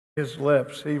his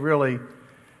lips. He really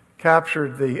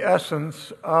captured the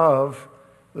essence of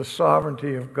the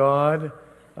sovereignty of God,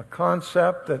 a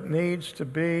concept that needs to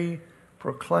be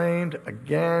proclaimed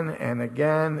again and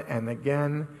again and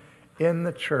again in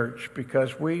the church,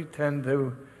 because we tend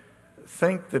to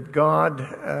think that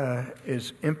God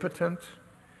is impotent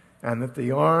and that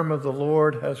the arm of the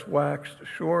Lord has waxed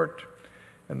short.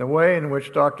 And the way in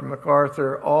which Dr.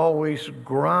 MacArthur always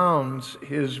grounds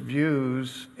his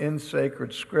views in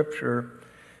sacred Scripture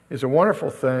is a wonderful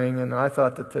thing, and I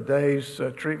thought that today's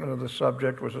treatment of the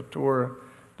subject was a tour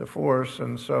de force,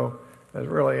 and so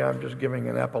I'm just giving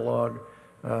an epilogue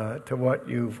to what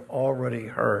you've already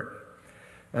heard.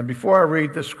 And before I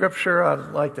read the Scripture,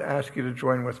 I'd like to ask you to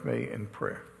join with me in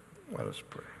prayer. Let us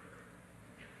pray.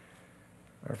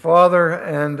 Our Father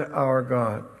and our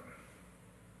God,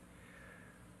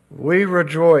 we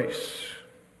rejoice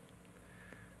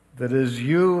that it is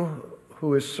you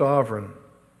who is sovereign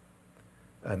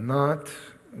and not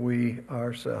we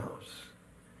ourselves.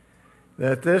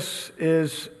 That this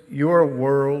is your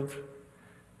world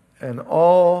and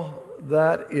all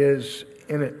that is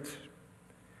in it,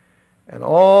 and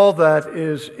all that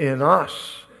is in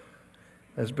us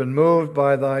has been moved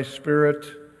by thy Spirit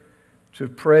to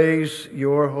praise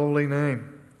your holy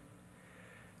name.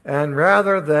 And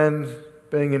rather than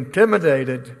being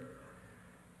intimidated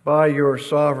by your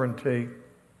sovereignty,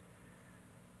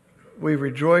 we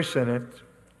rejoice in it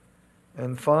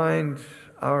and find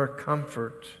our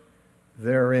comfort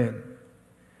therein.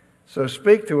 So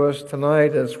speak to us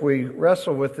tonight as we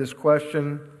wrestle with this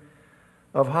question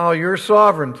of how your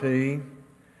sovereignty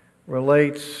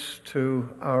relates to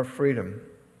our freedom.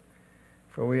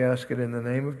 For we ask it in the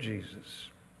name of Jesus.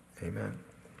 Amen.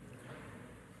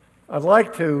 I'd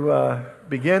like to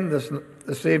begin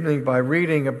this evening by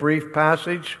reading a brief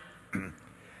passage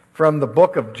from the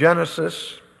book of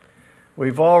Genesis.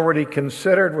 We've already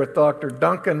considered with Dr.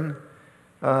 Duncan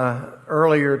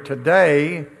earlier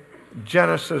today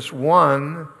Genesis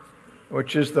 1,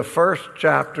 which is the first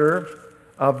chapter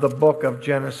of the book of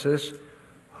Genesis.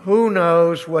 Who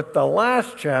knows what the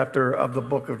last chapter of the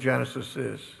book of Genesis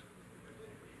is?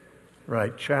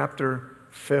 Right, chapter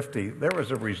 50. There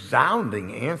was a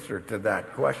resounding answer to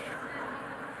that question.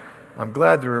 I'm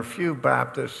glad there are a few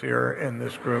Baptists here in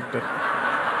this group that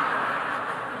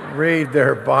read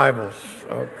their Bibles,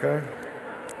 okay?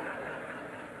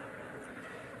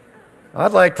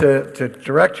 I'd like to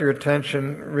direct your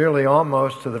attention really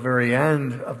almost to the very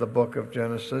end of the book of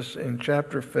Genesis in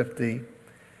chapter 50,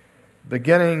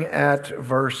 beginning at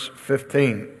verse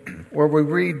 15, where we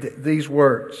read these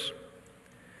words.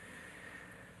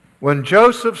 When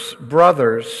Joseph's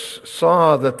brothers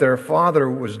saw that their father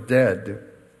was dead,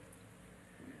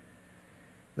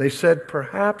 they said,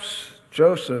 "Perhaps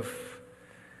Joseph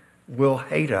will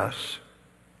hate us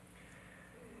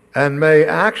and may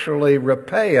actually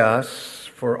repay us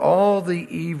for all the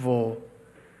evil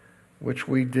which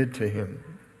we did to him."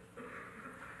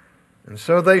 And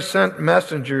so they sent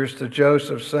messengers to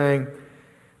Joseph, saying,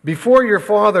 "Before your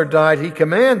father died, he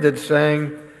commanded,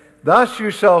 saying, 'Thus you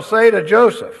shall say to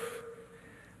Joseph,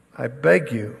 I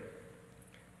beg you,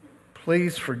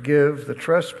 please forgive the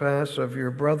trespass of your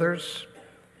brothers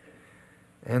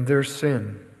and their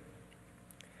sin,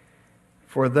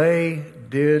 for they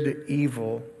did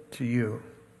evil to you.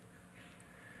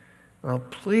 Now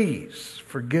please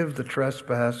forgive the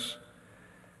trespass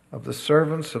of the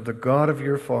servants of the God of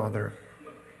your father.'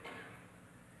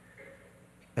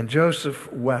 And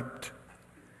Joseph wept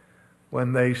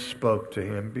when they spoke to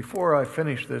him." Before I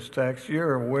finish this text,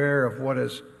 you're aware of what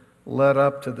has led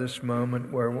up to this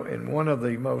moment, where in one of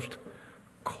the most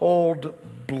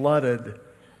cold-blooded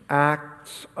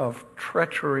acts of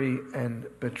treachery and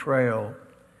betrayal,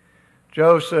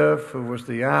 Joseph, who was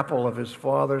the apple of his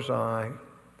father's eye,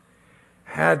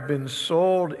 had been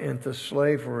sold into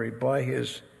slavery by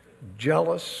his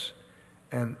jealous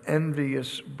and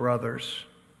envious brothers.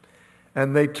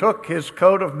 And they took his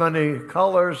coat of many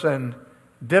colors and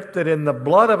dipped it in the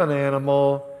blood of an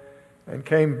animal and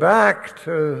came back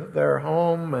to their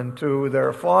home and to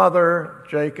their father,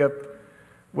 Jacob,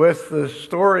 with the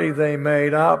story they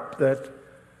made up that,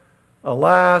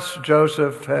 alas,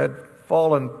 Joseph had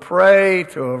fallen prey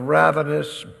to a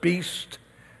ravenous beast,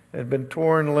 had been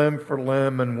torn limb for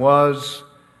limb, and was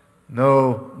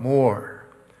no more.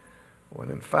 When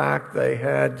in fact they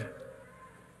had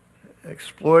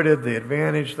exploited the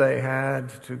advantage they had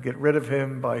to get rid of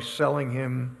him by selling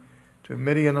him to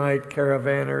Midianite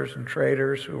caravanners and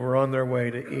traders who were on their way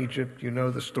to Egypt. You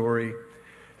know the story.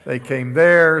 They came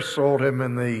there, sold him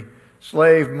in the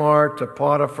slave mart to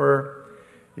Potiphar.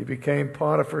 He became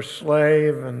Potiphar's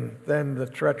slave, and then the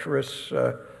treacherous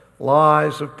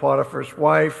lies of Potiphar's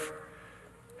wife,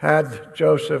 had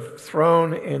Joseph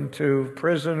thrown into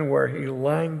prison where he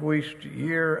languished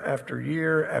year after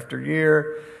year after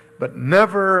year, but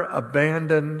never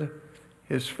abandoned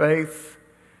his faith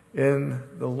in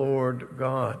the Lord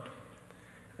God.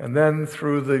 And then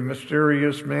through the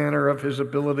mysterious manner of his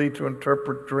ability to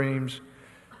interpret dreams,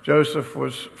 Joseph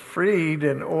was freed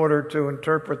in order to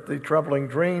interpret the troubling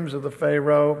dreams of the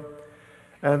Pharaoh.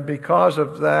 And because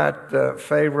of that,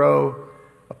 Pharaoh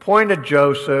appointed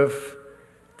Joseph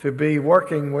to be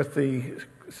working with the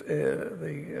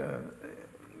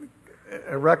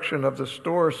erection of the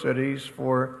store cities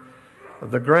for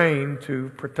the grain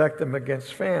to protect them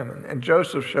against famine. And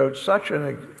Joseph showed such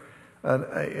a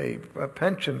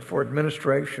penchant for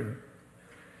administration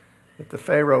that the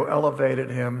Pharaoh elevated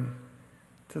him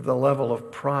to the level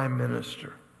of prime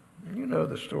minister. You know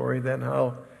the story then,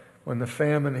 how when the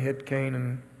famine hit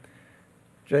Canaan,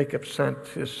 Jacob sent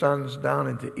his sons down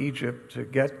into Egypt to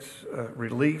get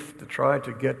relief, to try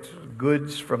to get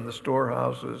goods from the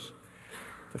storehouses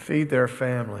to feed their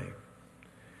family.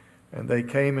 And they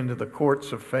came into the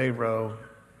courts of Pharaoh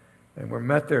and were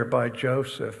met there by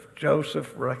Joseph.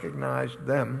 Joseph recognized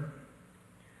them.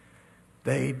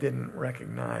 They didn't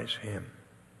recognize him.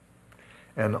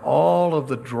 And all of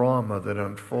the drama that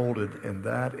unfolded in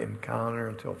that encounter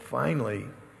until finally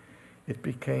it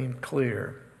became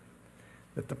clear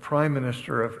that the prime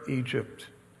minister of Egypt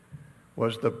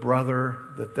was the brother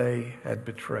that they had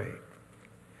betrayed.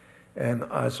 And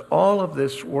as all of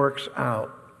this works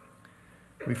out,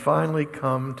 we finally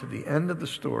come to the end of the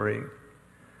story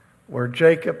where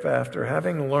Jacob, after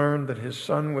having learned that his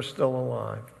son was still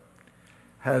alive,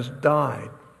 has died.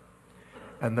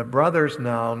 And the brothers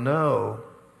now know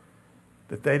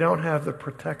that they don't have the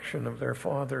protection of their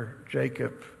father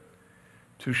Jacob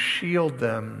to shield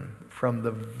them from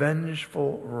the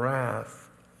vengeful wrath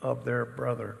of their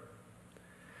brother.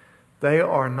 They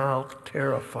are now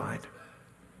terrified,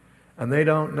 and they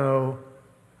don't know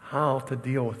how to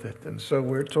deal with it. And so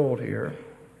we're told here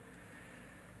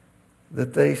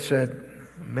that they said,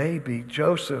 maybe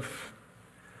Joseph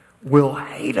will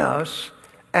hate us,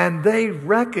 and they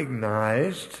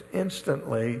recognized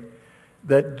instantly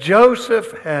that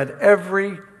Joseph had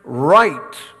every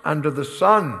right under the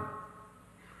sun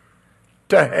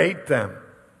to hate them,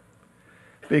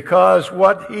 because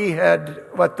what they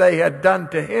had done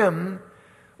to him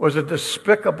was a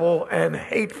despicable and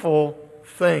hateful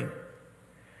thing.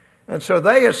 And so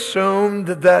they assumed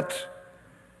that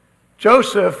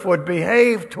Joseph would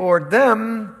behave toward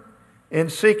them in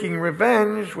seeking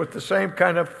revenge with the same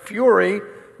kind of fury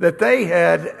that they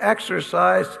had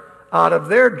exercised out of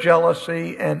their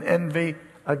jealousy and envy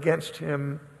against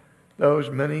him those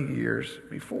many years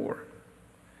before.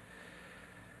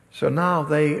 So now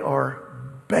they are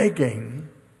begging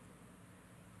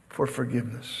for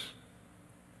forgiveness.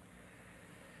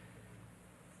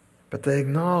 But they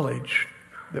acknowledge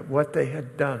that what they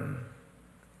had done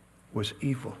was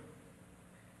evil.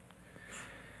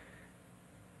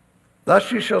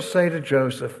 Thus you shall say to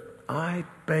Joseph, I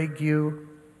beg you,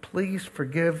 please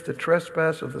forgive the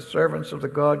trespass of the servants of the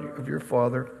God of your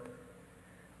father.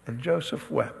 And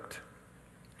Joseph wept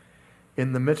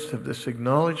in the midst of this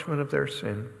acknowledgement of their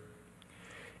sin,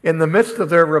 in the midst of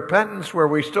their repentance, where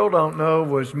we still don't know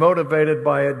was motivated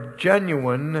by a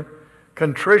genuine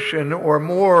contrition or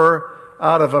more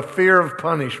out of a fear of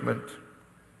punishment.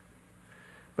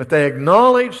 But they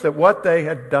acknowledged that what they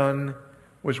had done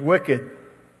was wicked,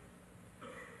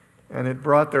 and it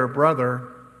brought their brother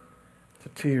to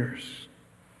tears.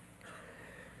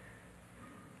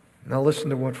 Now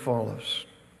listen to what follows.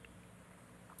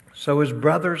 So his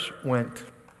brothers went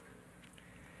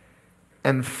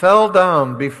and fell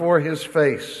down before his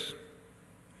face,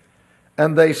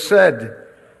 and they said,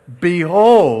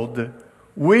 Behold,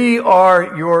 we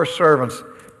are your servants.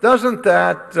 Doesn't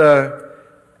that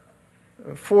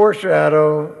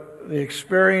foreshadow the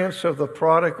experience of the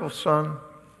prodigal son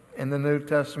in the New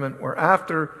Testament, where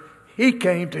after he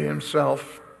came to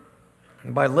himself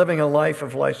by living a life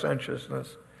of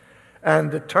licentiousness and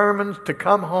determined to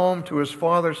come home to his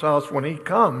father's house, when he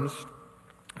comes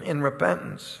in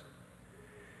repentance,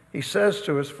 he says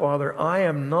to his father, I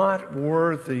am not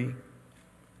worthy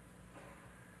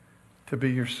to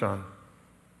be your son.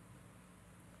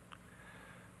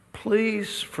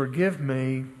 Please forgive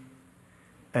me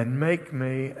and make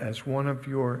me as one of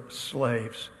your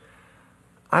slaves.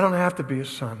 I don't have to be a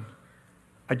son.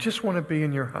 I just want to be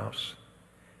in your house.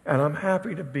 And I'm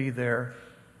happy to be there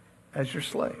as your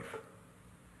slave.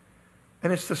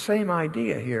 And it's the same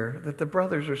idea here that the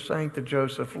brothers are saying to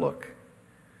Joseph, look,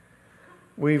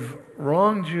 we've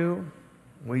wronged you.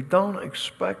 We don't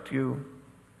expect you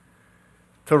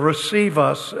to receive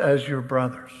us as your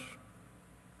brothers.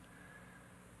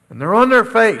 And they're on their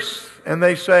face, and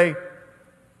they say,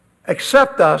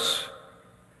 accept us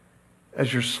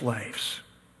as your slaves.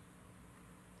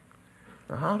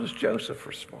 Now, how does Joseph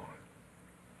respond?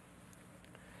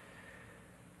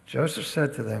 Joseph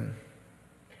said to them,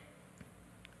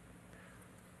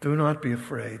 do not be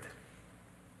afraid.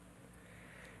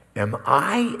 Am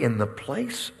I in the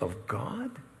place of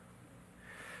God?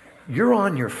 You're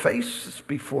on your faces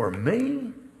before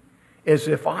me as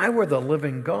if I were the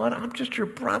living God. I'm just your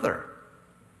brother.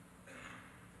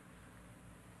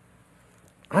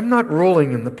 I'm not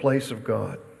ruling in the place of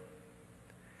God.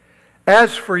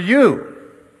 As for you,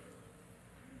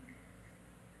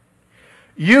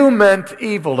 you meant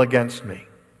evil against me.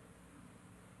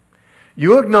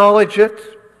 You acknowledge it.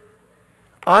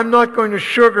 I'm not going to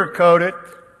sugarcoat it.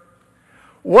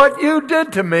 What you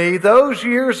did to me those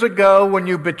years ago when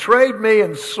you betrayed me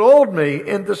and sold me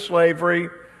into slavery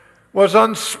was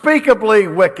unspeakably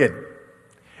wicked.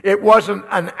 It wasn't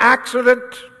an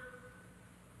accident.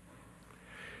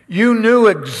 You knew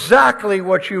exactly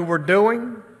what you were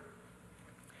doing.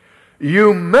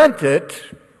 You meant it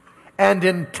and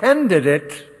intended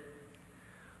it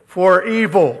for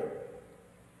evil.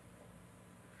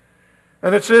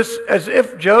 And it's as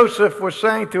if Joseph was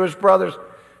saying to his brothers,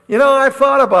 you know, I've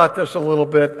thought about this a little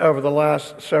bit over the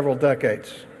last several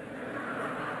decades.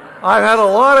 I've had a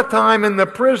lot of time in the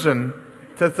prison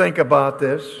to think about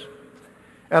this.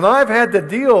 And I've had to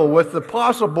deal with the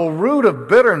possible root of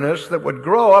bitterness that would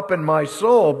grow up in my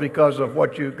soul because of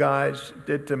what you guys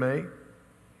did to me.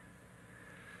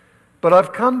 But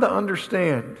I've come to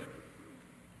understand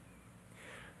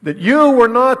that you were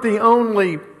not the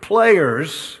only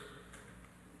players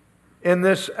in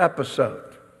this episode.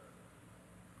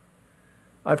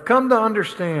 I've come to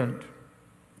understand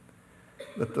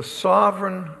that the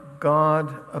sovereign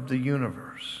God of the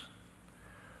universe,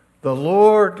 the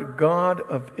Lord God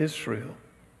of Israel,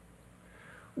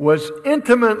 was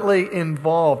intimately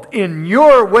involved in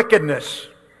your wickedness.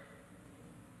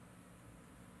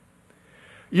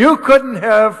 You couldn't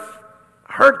have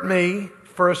hurt me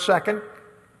for a second.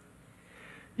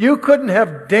 You couldn't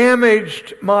have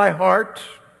damaged my heart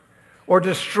or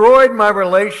destroyed my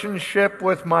relationship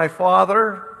with my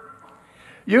Father.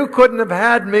 You couldn't have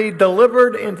had me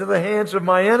delivered into the hands of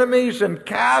my enemies and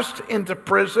cast into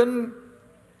prison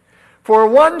for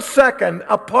 1 second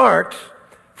apart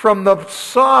from the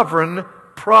sovereign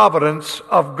providence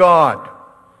of God.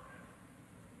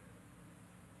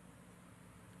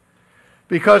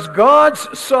 Because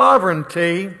God's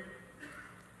sovereignty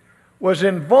was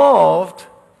involved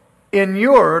in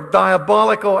your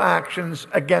diabolical actions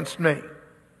against me.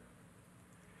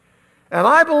 And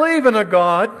I believe in a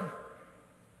God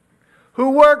who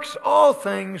works all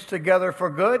things together for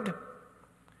good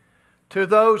to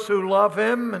those who love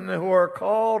Him and who are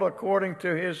called according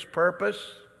to His purpose.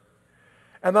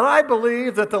 And that I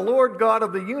believe that the Lord God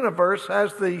of the universe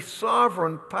has the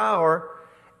sovereign power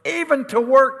even to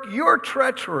work your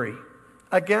treachery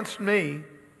against me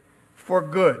for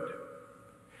good.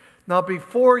 Now,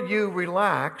 before you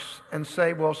relax and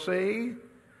say, well, see,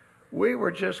 we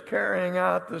were just carrying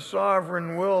out the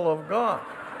sovereign will of God.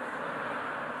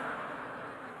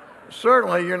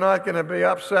 Certainly, you're not going to be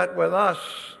upset with us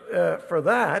for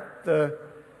that.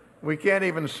 We can't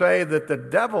even say that the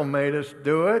devil made us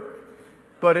do it,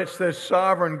 but it's this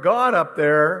sovereign God up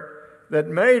there that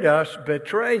made us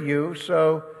betray you.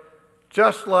 So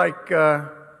just like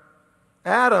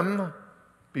Adam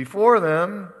before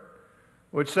them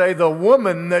would say, the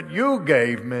woman that you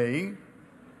gave me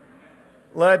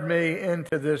led me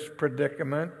into this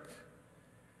predicament,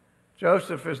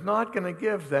 Joseph is not going to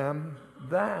give them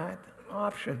that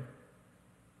option.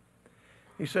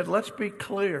 He said, let's be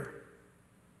clear.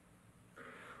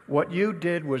 What you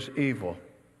did was evil.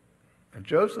 And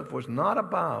Joseph was not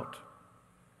about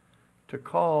to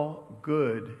call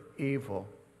good evil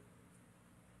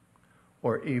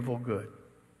or evil good.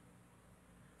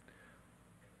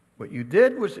 What you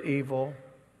did was evil,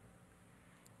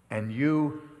 and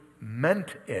you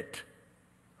meant it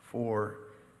for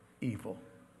evil.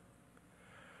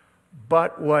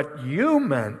 But what you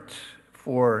meant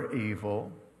for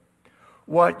evil,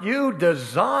 what you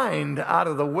designed out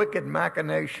of the wicked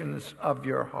machinations of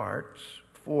your hearts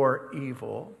for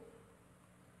evil,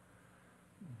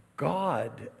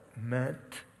 God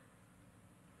meant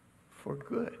for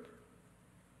good.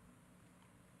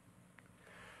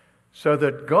 So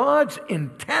that God's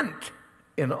intent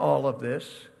in all of this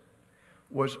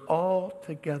was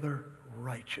altogether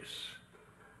righteous.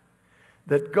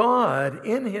 that God,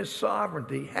 in His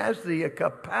sovereignty, has the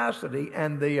capacity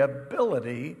and the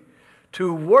ability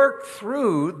to work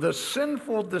through the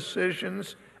sinful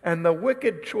decisions and the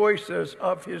wicked choices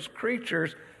of His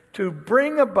creatures to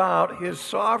bring about His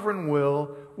sovereign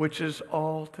will, which is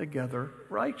altogether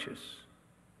righteous.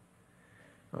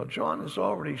 Well, John has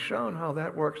already shown how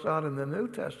that works out in the New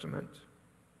Testament,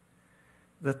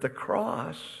 that the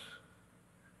cross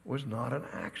was not an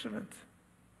accident.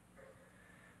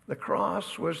 The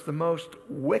cross was the most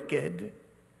wicked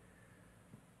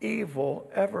evil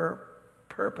ever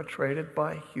perpetrated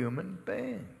by human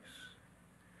beings.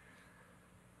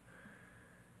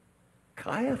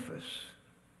 Caiaphas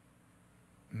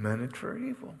meant it for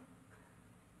evil.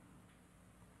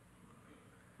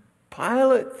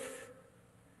 Pilate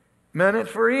meant it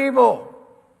for evil.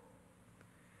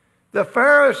 The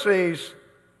Pharisees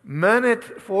meant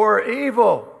it for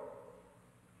evil.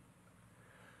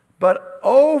 But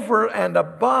over and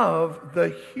above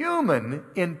the human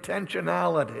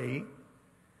intentionality,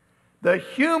 the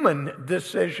human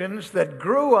decisions that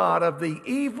grew out of the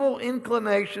evil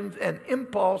inclinations and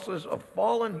impulses of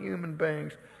fallen human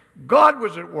beings, God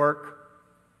was at work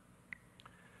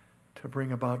to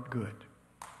bring about good.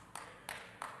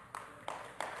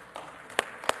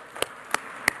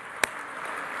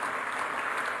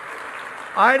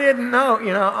 I didn't know,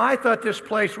 I thought this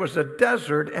place was a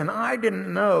desert, and I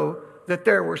didn't know that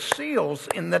there were seals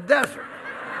in the desert.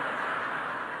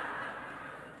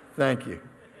 Thank you.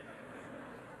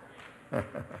 And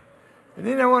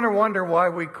then I want to wonder why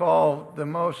we call the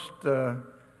most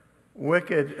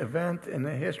wicked event in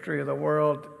the history of the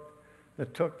world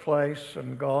that took place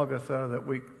in Golgotha, that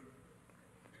we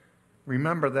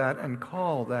remember that and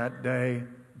call that day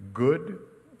Good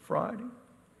Friday.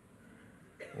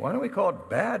 Why don't we call it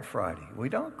Bad Friday? We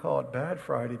don't call it Bad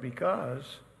Friday because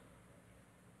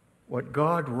what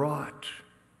God wrought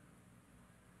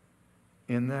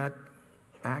in that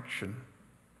action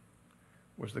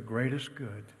was the greatest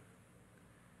good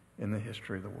in the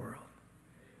history of the world,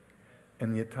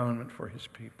 and the atonement for His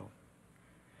people.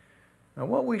 Now,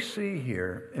 what we see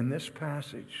here in this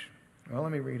passage, well,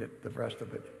 let me read it, the rest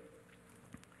of it.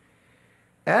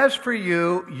 As for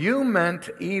you, you meant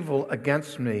evil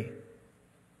against me,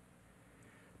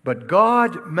 but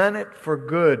God meant it for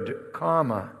good,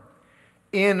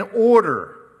 in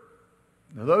order.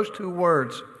 Now, those two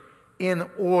words, in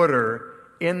order,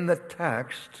 in the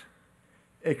text,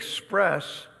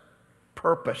 express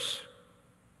purpose.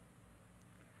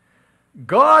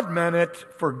 God meant it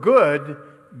for good.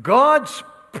 God's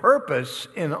purpose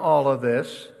in all of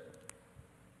this,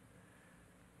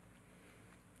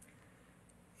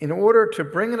 in order to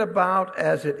bring it about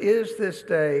as it is this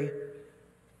day,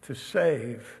 to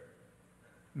save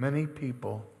many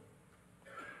people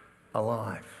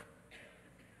alive.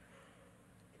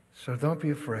 So don't be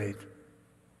afraid.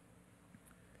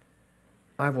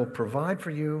 I will provide for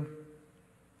you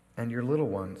and your little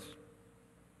ones.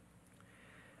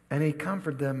 And He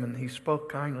comforted them and He spoke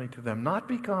kindly to them, not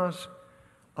because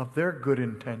of their good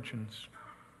intentions,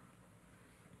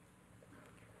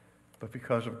 but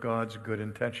because of God's good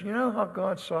intention. You know how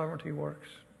God's sovereignty works?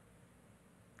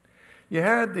 You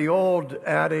had the old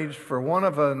adage, for one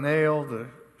of a nail, the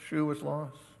shoe was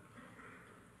lost.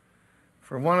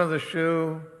 For one of the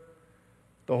shoe,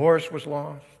 the horse was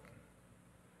lost.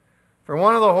 For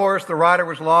one of the horse, the rider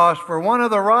was lost. For one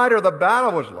of the rider, the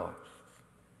battle was lost.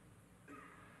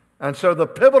 And so the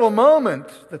pivotal moment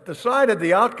that decided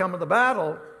the outcome of the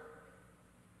battle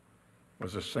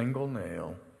was a single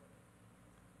nail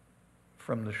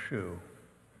from the shoe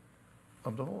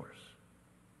of the horse.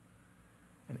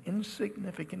 An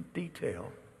insignificant detail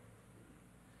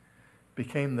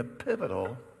became the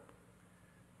pivotal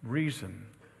reason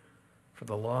for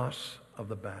the loss of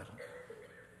the battle.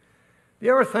 Do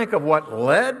you ever think of what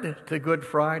led to Good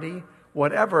Friday?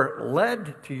 Whatever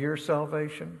led to your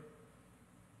salvation?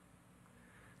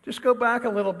 Just go back a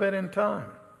little bit in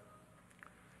time.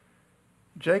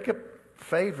 Jacob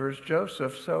favors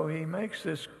Joseph, so he makes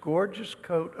this gorgeous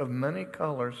coat of many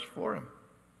colors for him.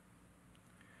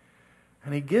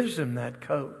 And he gives him that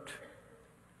coat.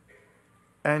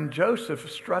 And Joseph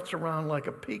struts around like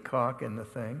a peacock in the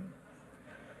thing.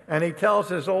 And he tells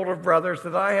his older brothers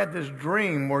that I had this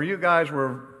dream where you guys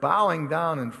were bowing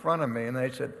down in front of me. And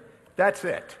they said, that's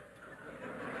it.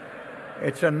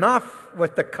 It's enough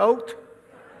with the coat.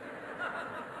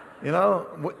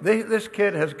 This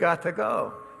kid has got to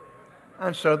go.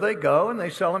 And so they go and they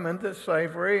sell him into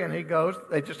slavery, and he goes.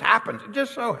 It just happens. It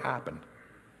just so happened.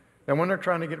 And when they're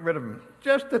trying to get rid of him,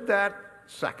 just at that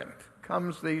second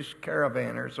comes these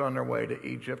caravanners on their way to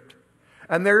Egypt.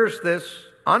 And there's this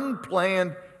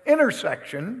unplanned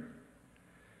intersection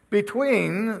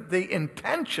between the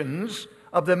intentions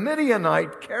of the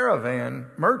Midianite caravan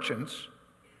merchants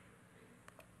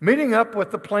meeting up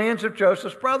with the plans of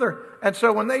Joseph's brother. And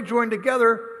so when they join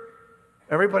together,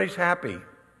 everybody's happy.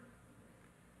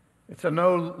 It's a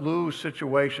no-lose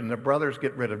situation. The brothers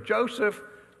get rid of Joseph.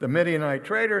 The Midianite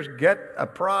traders get a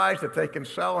prize that they can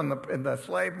sell in the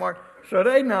slave market. So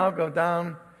they now go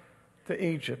down to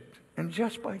Egypt. And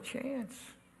just by chance,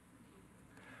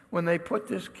 when they put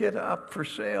this kid up for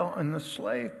sale in the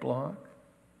slave block,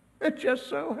 it just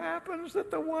so happens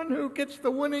that the one who gets the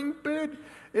winning bid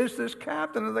is this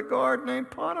captain of the guard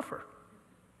named Potiphar,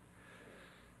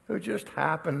 who just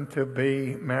happened to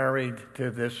be married to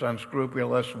this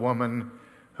unscrupulous woman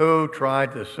who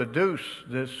tried to seduce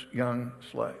this young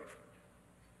slave,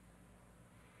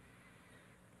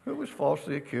 who was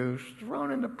falsely accused,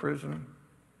 thrown into prison,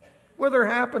 where there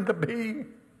happened to be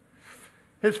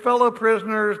his fellow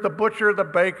prisoners, the butcher, the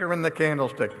baker, and the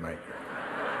candlestick maker.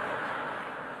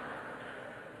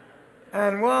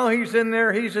 And while he's in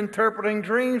there, he's interpreting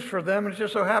dreams for them. And it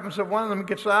just so happens that one of them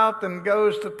gets out and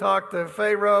goes to talk to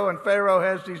Pharaoh, and Pharaoh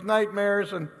has these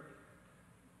nightmares.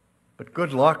 But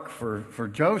good luck for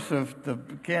Joseph, the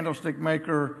candlestick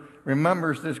maker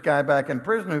remembers this guy back in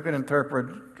prison who can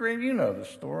interpret dreams. You know the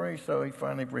story, so he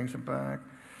finally brings him back.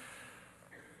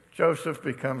 Joseph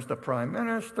becomes the prime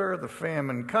minister. The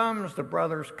famine comes. The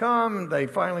brothers come. They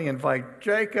finally invite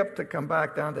Jacob to come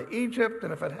back down to Egypt.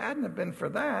 And if it hadn't have been for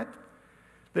that,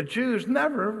 the Jews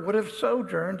never would have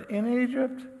sojourned in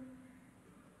Egypt.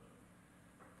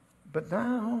 But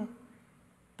now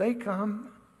they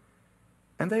come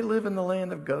and they live in the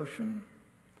land of Goshen.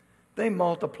 They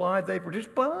multiply, they produce,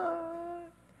 but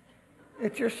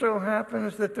it just so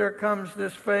happens that there comes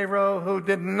this Pharaoh who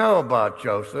didn't know about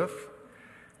Joseph.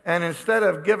 And instead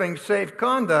of giving safe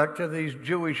conduct to these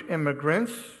Jewish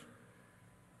immigrants,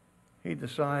 he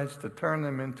decides to turn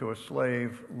them into a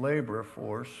slave labor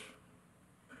force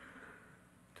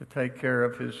to take care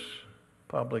of his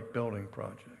public building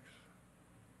projects.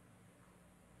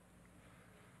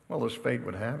 Well, as fate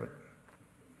would have it,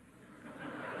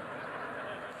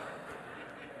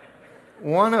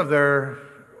 one of their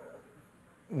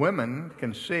women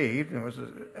conceived and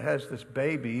has this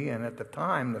baby, and at the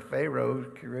time the Pharaoh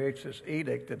creates this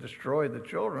edict to destroy the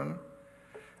children.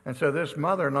 And so this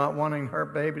mother, not wanting her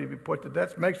baby to be put to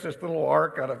death, makes this little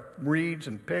ark out of reeds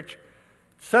and pitch,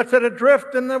 sets it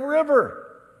adrift in the river,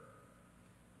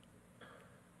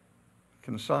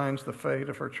 consigns the fate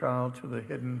of her child to the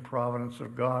hidden providence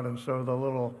of God. And so the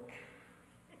little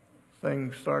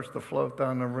thing starts to float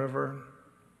down the river,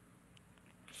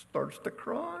 starts to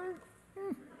cry.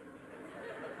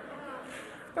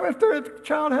 I mean, if the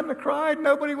child hadn't cried,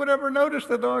 nobody would ever notice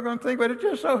the doggone thing. But it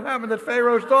just so happened that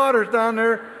Pharaoh's daughter's down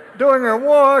there doing her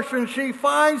wash, and she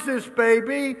finds this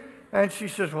baby, and she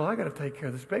says, well, I got to take care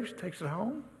of this baby. She takes it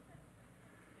home,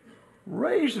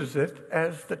 raises it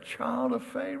as the child of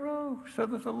Pharaoh, so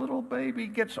that the little baby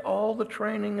gets all the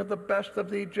training of the best of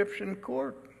the Egyptian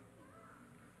court.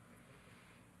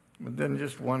 But then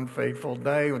just one fateful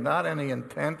day, without any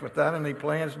intent, without any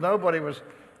plans, nobody was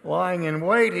lying in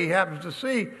wait. He happens to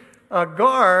see a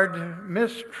guard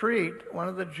mistreat one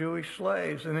of the Jewish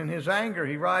slaves. And in his anger,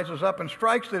 he rises up and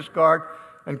strikes this guard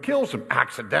and kills him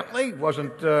accidentally. It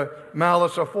wasn't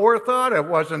malice aforethought. It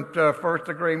wasn't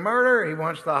first-degree murder. He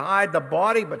wants to hide the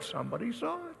body, but somebody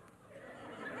saw it.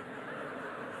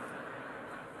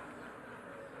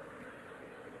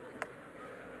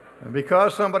 And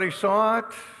because somebody saw it,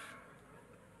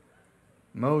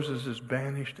 Moses is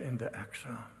banished into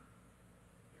exile,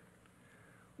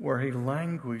 where he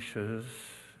languishes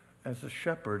as a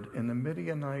shepherd in the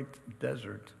Midianite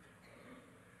desert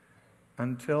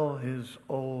until his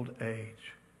old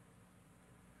age.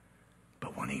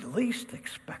 But when he least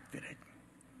expected it,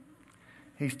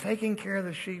 he's taking care of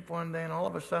the sheep one day, and all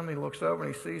of a sudden he looks over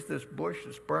and he sees this bush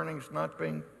that's burning, it's not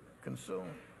being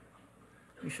consumed.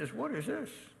 He says, what is this?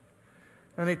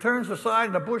 And he turns aside,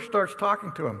 and the bush starts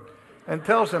talking to him and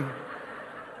tells him,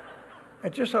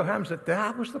 it just so happens that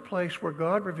that was the place where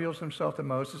God reveals himself to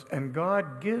Moses, and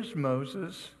God gives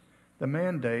Moses the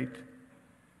mandate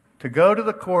to go to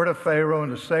the court of Pharaoh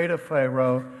and to say to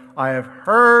Pharaoh, I have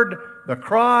heard the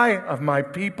cry of my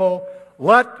people,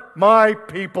 let my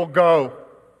people go.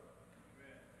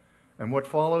 And what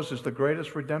follows is the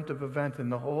greatest redemptive event in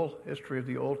the whole history of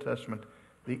the Old Testament,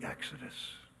 the Exodus.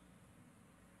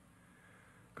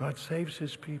 God saves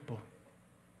his people,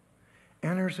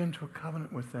 enters into a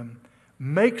covenant with them,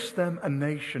 makes them a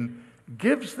nation,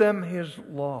 gives them his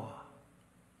law,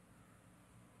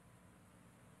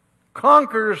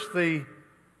 conquers the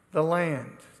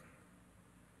land,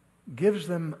 gives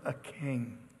them a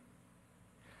king,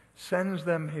 sends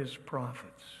them his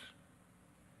prophets.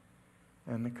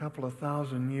 And a couple of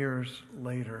thousand years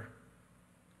later,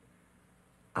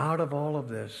 out of all of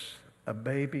this, a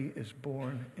baby is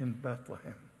born in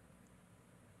Bethlehem.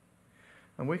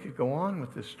 And we could go on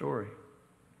with this story,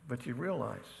 but you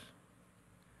realize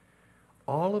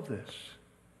all of this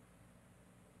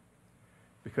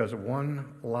because of one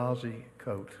lousy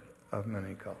coat of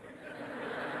many colors.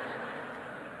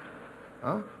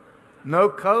 Huh? No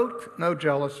coat, no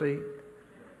jealousy.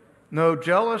 No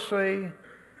jealousy,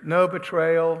 no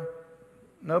betrayal.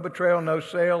 No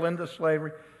sale into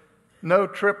slavery. No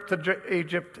trip to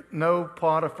Egypt, no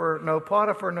Potiphar's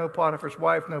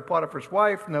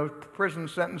wife, no prison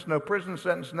sentence,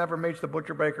 never meets the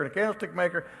butcher, baker, and the candlestick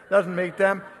maker, doesn't meet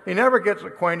them. He never gets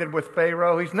acquainted with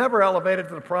Pharaoh. He's never elevated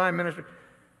to the prime minister.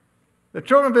 The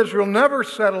children of Israel never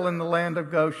settle in the land of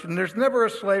Goshen. There's never a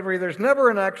slavery. There's never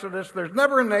an exodus. There's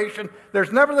never a nation.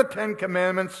 There's never the Ten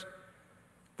Commandments.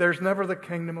 There's never the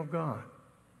kingdom of God.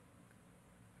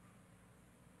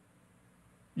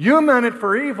 You meant it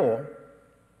for evil,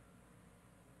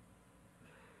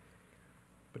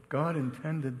 but God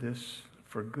intended this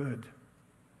for good,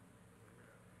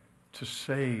 to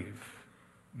save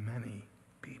many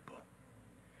people.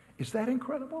 Is that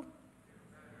incredible?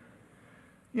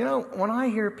 You know, when I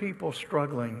hear people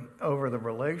struggling over the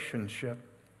relationship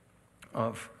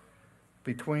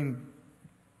between,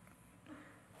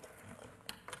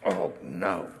 oh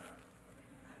no,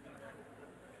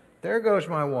 there goes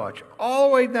my watch, all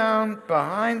the way down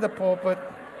behind the pulpit.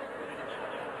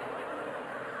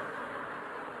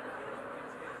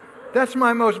 That's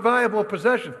my most valuable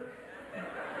possession.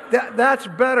 That's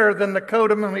better than the coat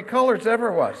of many colors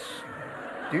ever was.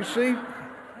 Do you see?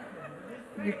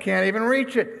 You can't even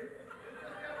reach it.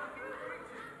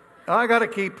 I got to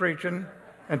keep preaching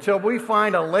until we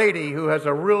find a lady who has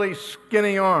a really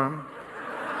skinny arm,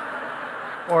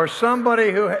 or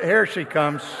somebody who, here she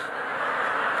comes.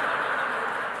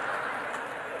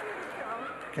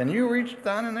 Can you reach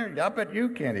down in there? I bet you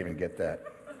can't even get that.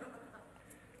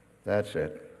 That's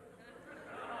it.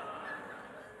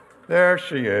 There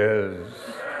she is.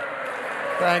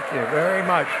 Thank you very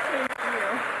much.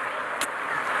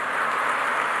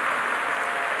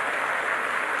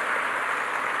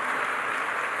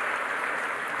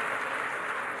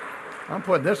 I'm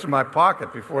putting this in my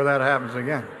pocket before that happens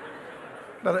again.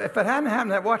 But if it hadn't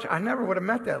happened, that watch, I never would have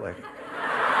met that lady.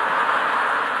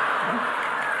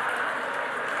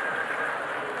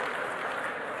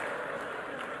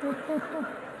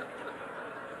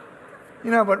 You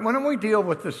know, but when we deal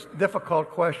with this difficult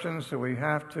questions that we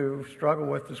have to struggle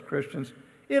with as Christians,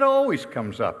 it always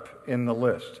comes up in the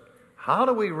list. How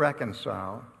do we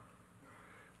reconcile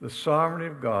the sovereignty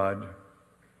of God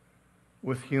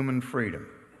with human freedom?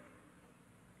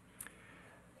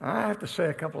 I have to say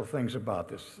a couple of things about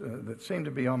this that seem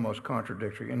to be almost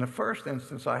contradictory. In the first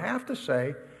instance, I have to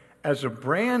say, as a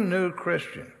brand new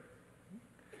Christian,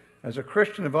 as a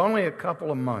Christian of only a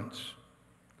couple of months,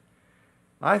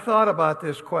 I thought about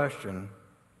this question,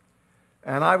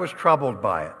 and I was troubled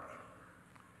by it.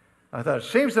 I thought, it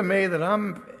seems to me that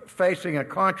I'm facing a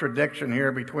contradiction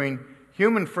here between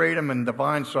human freedom and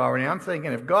divine sovereignty. I'm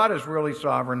thinking, if God is really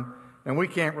sovereign, then we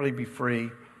can't really be free.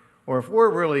 Or if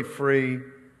we're really free,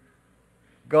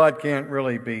 God can't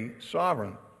really be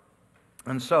sovereign.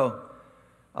 And so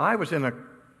I was in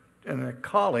a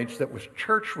college that was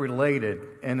church-related,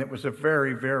 and it was a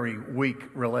very, very weak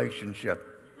relationship.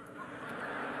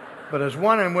 But as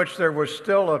one in which there was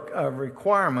still a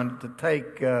requirement to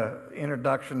take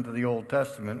Introduction to the Old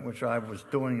Testament, which I was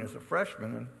doing as a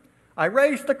freshman, and I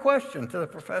raised the question to the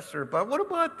professor, but what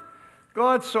about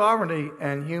God's sovereignty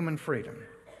and human freedom?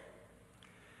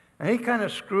 And he kind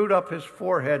of screwed up his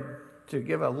forehead to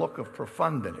give a look of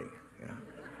profundity. You know?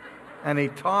 And he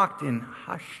talked in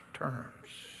hushed terms.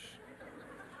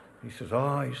 He says,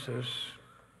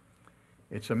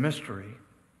 it's a mystery.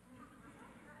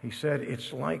 He said,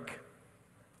 it's like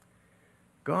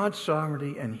God's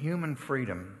sovereignty and human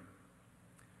freedom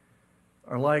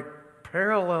are like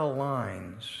parallel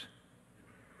lines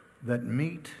that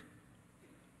meet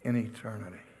in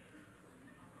eternity.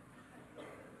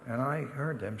 And I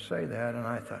heard them say that, and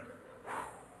I thought,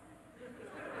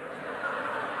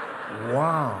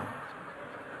 wow,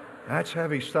 that's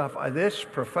heavy stuff. This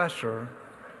professor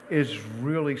is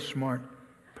really smart.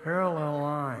 Parallel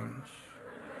lines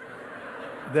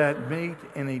that meet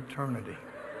in eternity.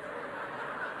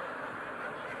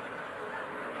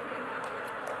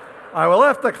 I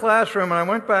left the classroom and I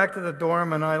went back to the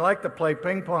dorm, and I liked to play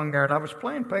ping pong there. And I was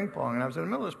playing ping pong, and I was in the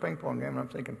middle of this ping pong game, and I'm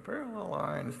thinking, parallel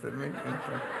lines that meet in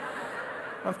eternity.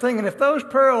 I'm thinking if those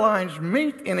prayer lines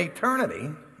meet in eternity,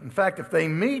 in fact, if they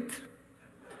meet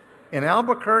in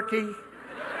Albuquerque,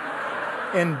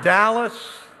 in Dallas,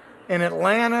 in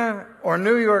Atlanta, or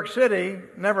New York City,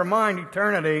 never mind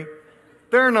eternity,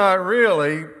 they're not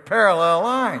really parallel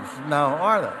lines now,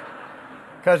 are they?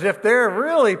 Because if they're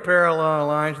really parallel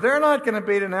lines, they're not going to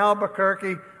be in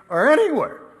Albuquerque or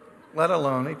anywhere, let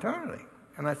alone eternity.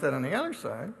 And I said on the other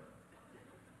side,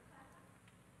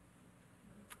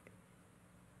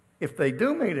 if they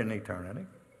do meet in eternity,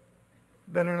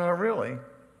 then they're not really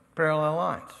parallel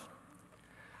lines.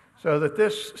 So that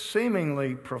this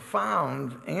seemingly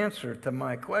profound answer to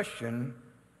my question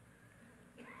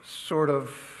sort of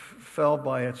fell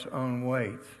by its own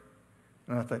weight.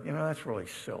 And I thought, that's really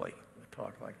silly to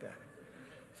talk like that.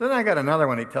 So then I got another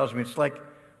one. He tells me it's like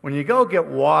when you go get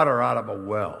water out of a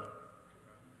well.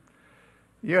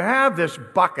 You have this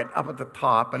bucket up at the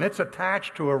top, and it's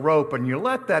attached to a rope, and you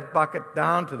let that bucket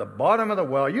down to the bottom of the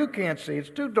well. You can't see. It's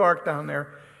too dark down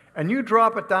there. And you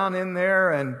drop it down in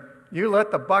there, and you let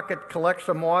the bucket collect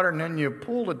some water, and then you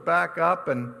pull it back up,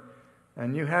 and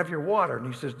you have your water. And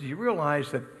he says, do you realize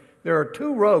that there are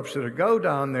two ropes that go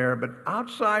down there, but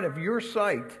outside of your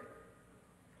sight,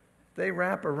 they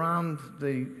wrap around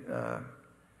the,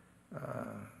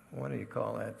 what do you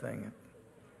call that thing?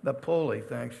 The pulley,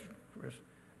 thanks, Chris,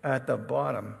 at the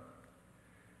bottom.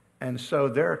 And so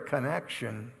their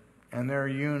connection and their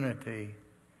unity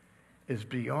is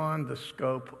beyond the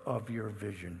scope of your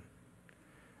vision.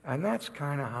 And that's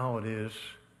kind of how it is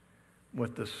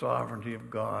with the sovereignty of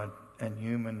God and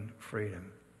human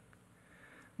freedom.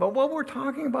 But what we're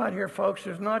talking about here, folks,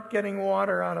 is not getting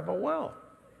water out of a well.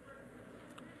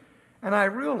 And I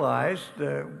realized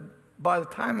by the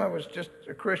time I was just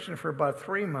a Christian for about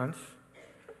 3 months,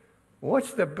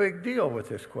 what's the big deal with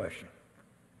this question?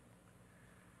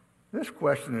 This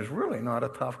question is really not a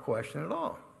tough question at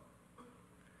all.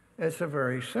 It's a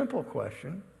very simple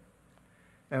question.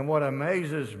 And what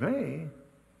amazes me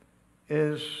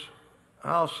is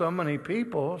how so many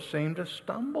people seem to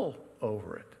stumble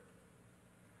over it.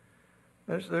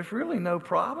 There's really no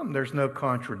problem. There's no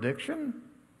contradiction.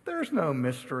 There's no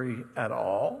mystery at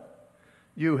all.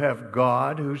 You have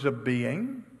God who's a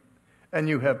being, and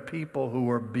you have people who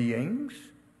are beings.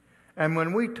 And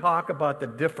when we talk about the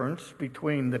difference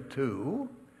between the two,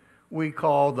 we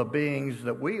call the beings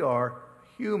that we are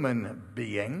human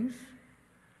beings.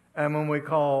 And when we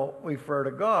refer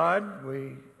to God,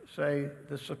 we say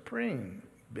the supreme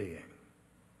being.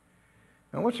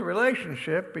 Now, what's the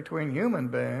relationship between human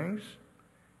beings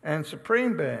and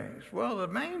supreme beings? Well, the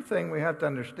main thing we have to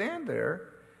understand there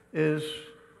is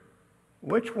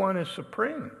which one is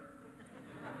supreme.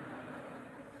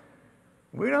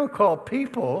 We don't call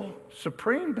people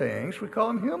supreme beings, we call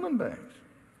them human beings.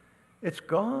 It's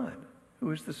God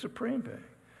who is the supreme being.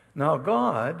 Now,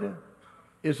 God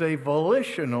is a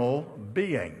volitional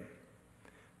being.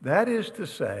 That is to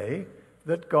say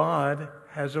that God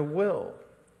has a will.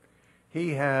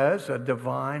 He has a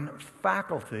divine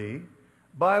faculty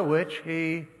by which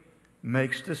he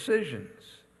makes decisions,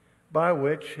 by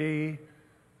which he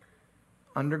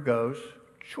undergoes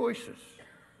choices.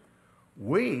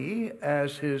 We,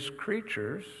 as his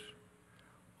creatures,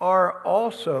 are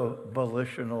also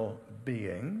volitional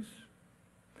beings,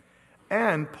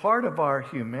 and part of our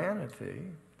humanity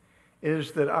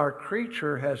is that our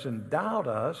creature has endowed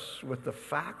us with the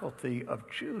faculty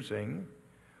of choosing,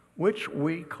 which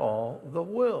we call the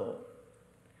will.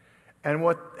 And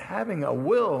what having a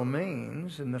will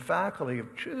means, and the faculty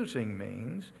of choosing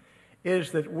means,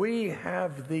 is that we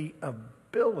have the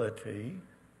ability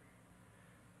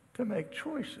to make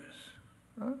choices.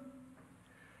 Huh?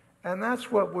 And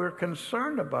that's what we're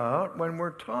concerned about when we're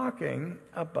talking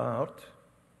about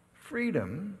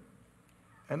freedom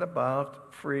and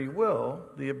about free will,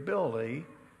 the ability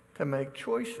to make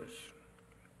choices.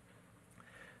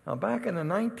 Now, back in the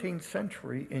 19th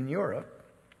century in Europe,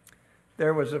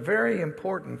 there was a very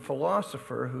important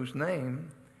philosopher whose name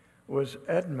was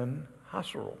Edmund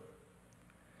Husserl.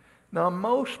 Now,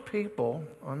 most people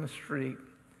on the street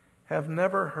have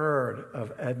never heard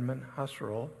of Edmund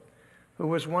Husserl, who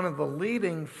was one of the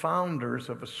leading founders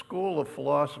of a school of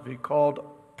philosophy called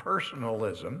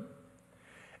personalism.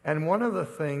 And one of the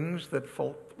things that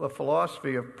the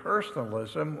philosophy of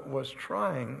personalism was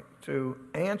trying to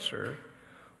answer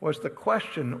was the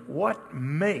question, what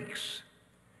makes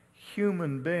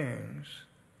human beings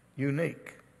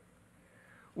unique?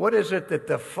 What is it that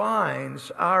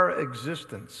defines our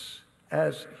existence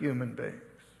as human beings,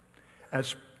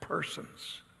 as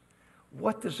persons?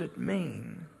 What does it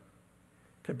mean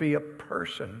to be a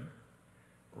person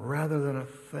rather than a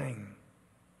thing?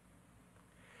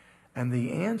 And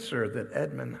the answer that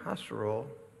Edmund Husserl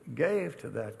gave to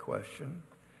that question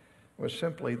was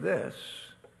simply this,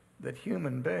 that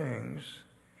human beings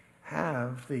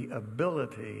have the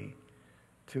ability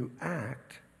to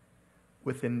act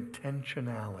with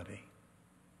intentionality.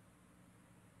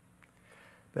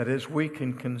 That is, we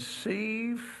can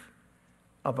conceive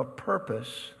of a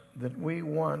purpose that we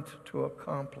want to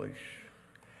accomplish,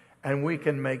 and we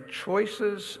can make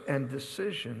choices and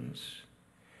decisions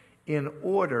in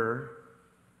order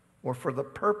or for the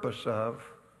purpose of,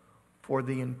 for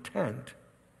the intent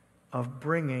of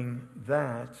bringing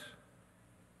that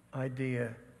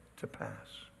idea to pass.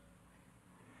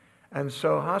 And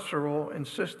so Husserl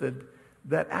insisted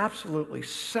that absolutely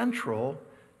central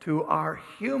to our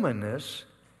humanness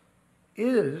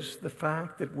is the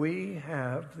fact that we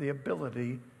have the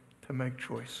ability to make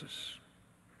choices.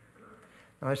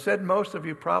 Now, I said most of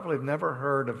you probably have never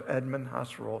heard of Edmund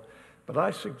Husserl, but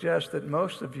I suggest that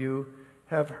most of you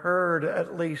have heard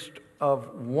at least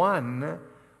of one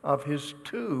of his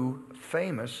two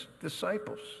famous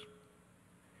disciples.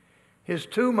 His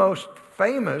two most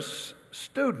famous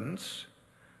students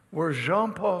were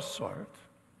Jean-Paul Sartre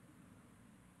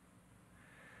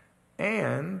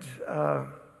and,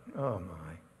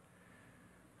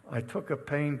 I took a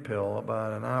pain pill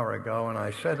about an hour ago, and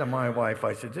I said to my wife,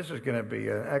 I said, this is going to be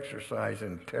an exercise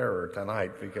in terror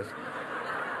tonight because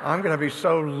I'm going to be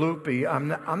so loopy. I'm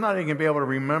not even going to be able to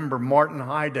remember Martin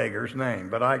Heidegger's name,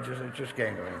 but it just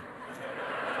came to me.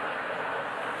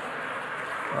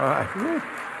 All right.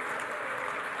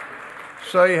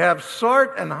 So you have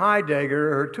Sartre and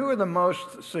Heidegger, who are two of the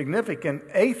most significant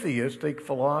atheistic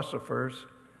philosophers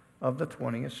of the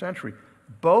 20th century.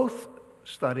 Both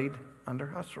studied under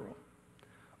Husserl.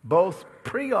 Both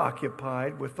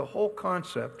preoccupied with the whole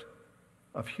concept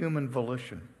of human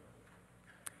volition.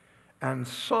 And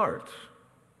Sartre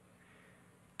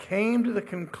came to the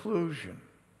conclusion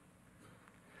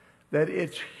that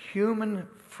it's human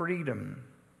freedom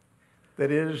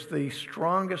that is the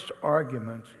strongest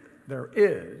argument there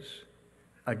is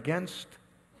against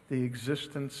the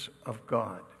existence of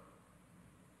God.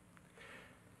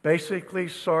 Basically,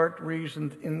 Sartre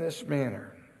reasoned in this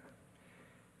manner.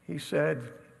 He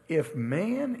said, if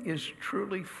man is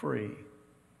truly free,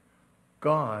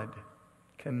 God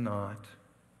cannot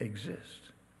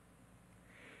exist.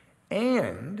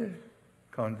 And,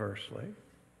 conversely,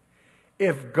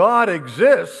 if God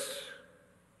exists,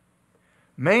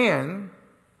 man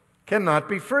cannot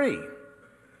be free.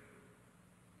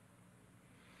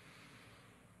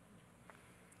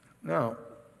 Now,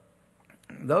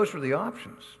 those were the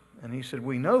options. And he said,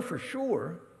 we know for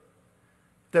sure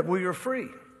that we are free.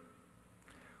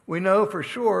 We know for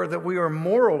sure that we are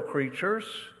moral creatures,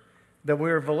 that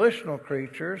we are volitional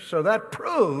creatures, so that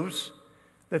proves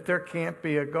that there can't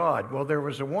be a God. Well, there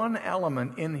was one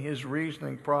element in his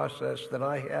reasoning process that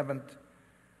I haven't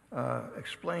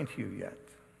explained to you yet.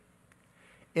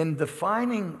 In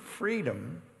defining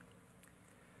freedom,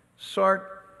 Sartre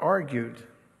argued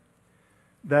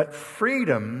that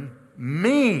freedom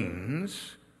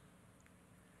means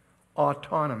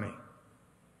autonomy.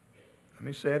 Let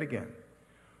me say it again.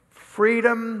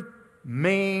 Freedom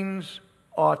means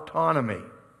autonomy.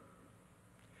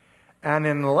 And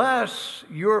unless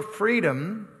your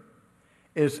freedom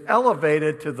is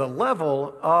elevated to the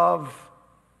level of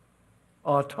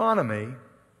autonomy,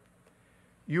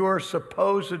 your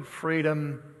supposed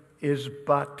freedom is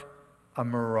but a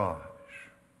mirage.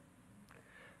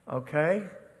 Okay?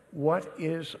 What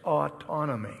is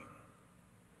autonomy?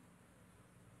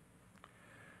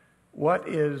 What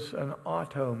is an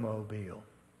automobile?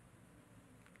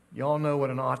 You all know what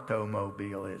an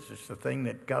automobile is. It's the thing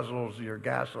that guzzles your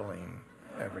gasoline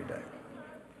every day.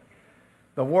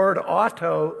 The word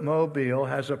automobile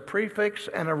has a prefix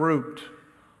and a root.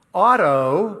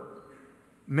 Auto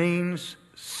means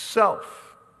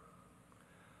self.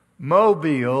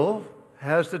 Mobile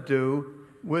has to do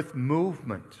with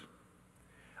movement.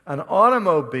 An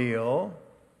automobile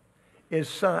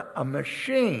is a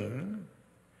machine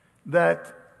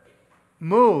that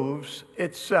moves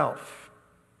itself.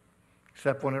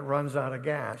 Except when it runs out of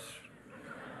gas,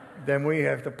 then we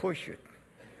have to push it.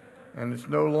 And it's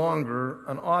no longer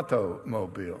an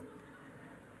automobile.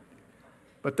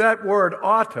 But that word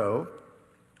auto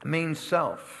means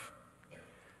self.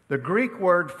 The Greek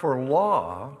word for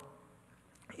law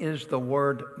is the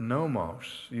word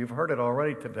nomos. You've heard it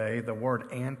already today. The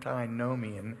word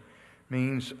antinomian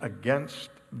means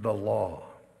against the law.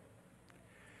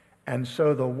 And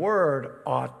so the word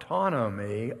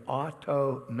autonomy,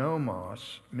 autonomos,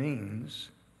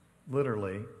 means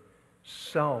literally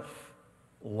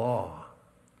self-law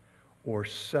or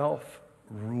self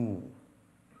rule.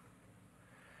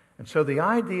 And so the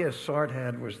idea Sartre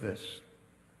had was this,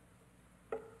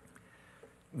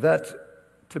 that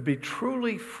to be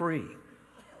truly free,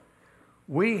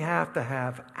 we have to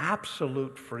have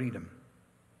absolute freedom.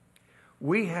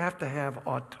 We have to have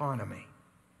autonomy,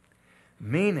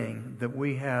 meaning that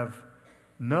we have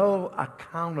no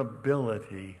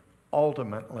accountability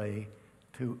ultimately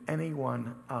to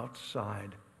anyone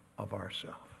outside of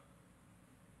ourselves.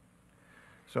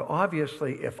 So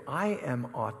obviously, if I am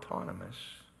autonomous,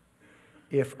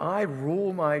 if I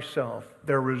rule myself,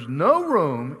 there is no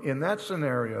room in that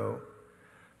scenario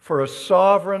for a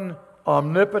sovereign,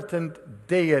 omnipotent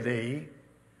deity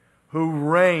who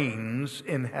reigns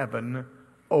in heaven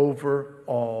over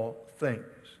all things.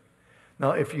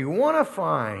 Now, if you want to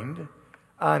find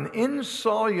an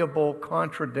insoluble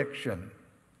contradiction,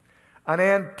 an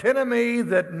antinomy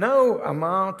that no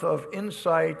amount of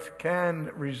insight can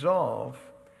resolve,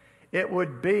 it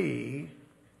would be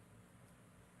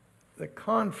the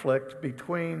conflict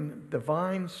between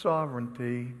divine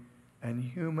sovereignty and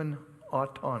human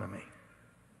autonomy.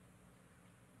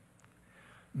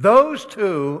 Those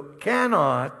two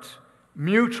cannot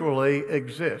mutually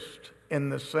exist in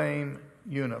the same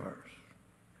universe.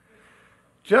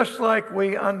 Just like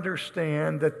we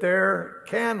understand that there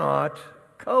cannot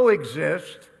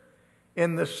coexist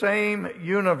in the same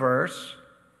universe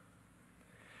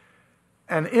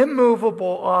an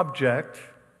immovable object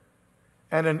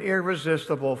and an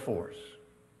irresistible force.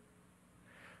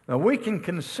 Now, we can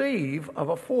conceive of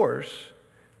a force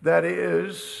that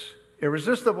is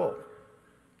irresistible,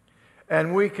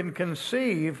 and we can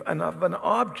conceive of an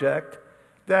object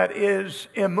that is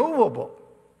immovable.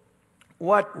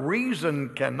 What reason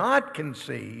cannot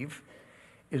conceive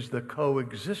is the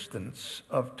coexistence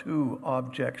of two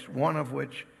objects, one of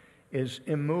which is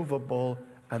immovable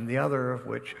and the other of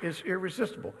which is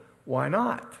irresistible. Why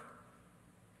not?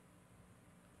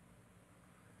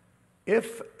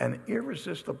 If an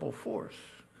irresistible force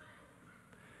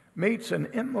meets an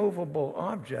immovable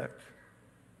object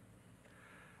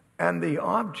and the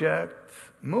object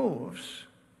moves,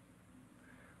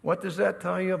 what does that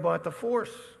tell you about the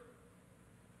force?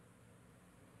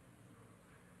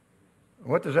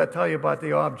 What does that tell you about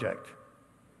the object?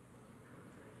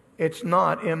 It's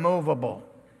not immovable.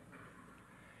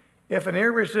 If an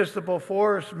irresistible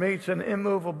force meets an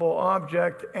immovable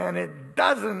object and it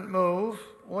doesn't move,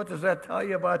 what does that tell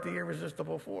you about the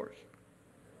irresistible force?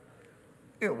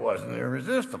 It wasn't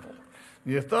irresistible.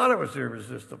 You thought it was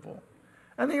irresistible.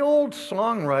 And the old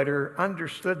songwriter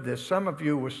understood this. Some of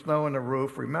you with Snow on the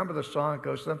Roof, remember the song? It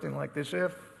goes something like this: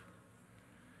 if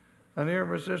an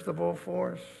irresistible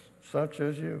force such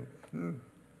as you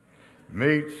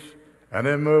meets an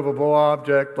immovable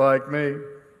object like me,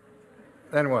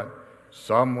 then what?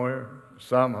 Somewhere,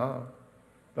 somehow,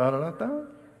 da-da-da-da.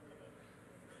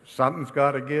 Something's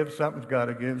got to give, something's got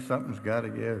to give, something's got to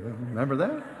give. Remember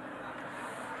that?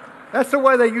 That's the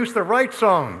way they used to write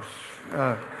songs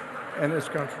in this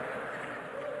country.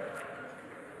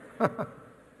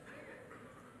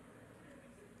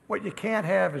 What you can't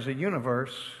have is a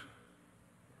universe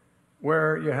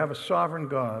where you have a sovereign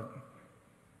God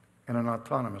and an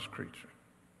autonomous creature.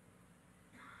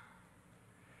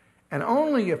 And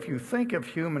only if you think of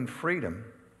human freedom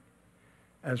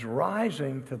as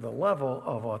rising to the level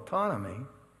of autonomy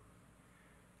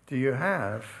do you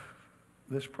have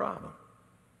this problem.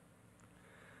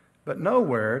 But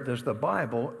nowhere does the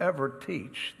Bible ever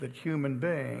teach that human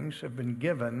beings have been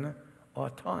given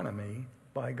autonomy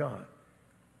by God.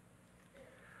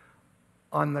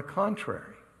 On the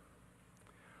contrary,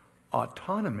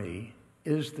 autonomy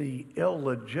is the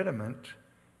illegitimate,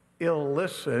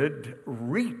 illicit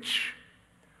reach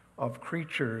of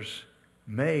creatures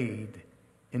made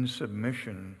in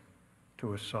submission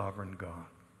to a sovereign God.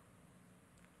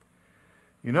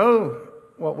 You know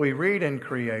what we read in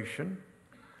creation?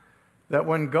 That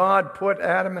when God put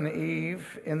Adam and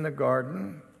Eve in the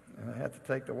garden, and I have to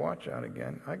take the watch out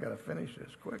again. I got to finish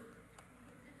this quick.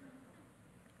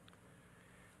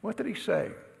 What did he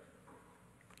say?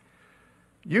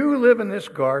 You live in this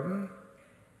garden,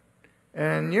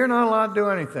 and you're not allowed to do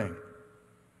anything.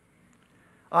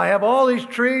 I have all these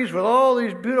trees with all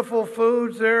these beautiful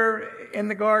foods there in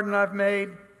the garden I've made,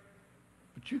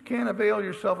 but you can't avail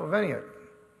yourself of any of it.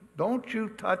 Don't you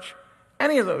touch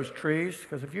any of those trees,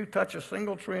 because if you touch a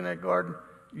single tree in that garden,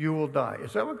 you will die.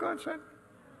 Is that what God said?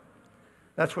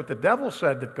 That's what the devil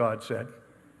said that God said.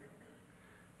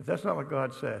 But that's not what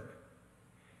God said.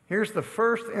 Here's the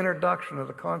first introduction of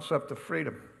the concept of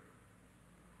freedom.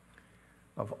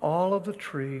 Of all of the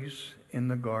trees in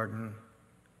the garden,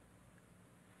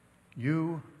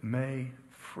 you may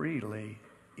freely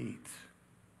eat.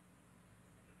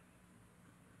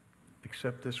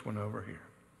 Except this one over here.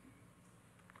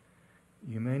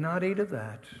 You may not eat of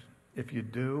that. If you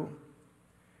do,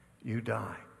 you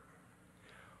die.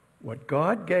 What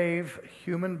God gave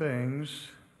human beings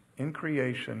in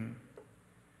creation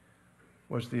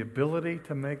was the ability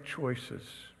to make choices.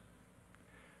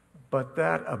 But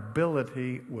that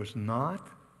ability was not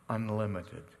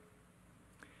unlimited.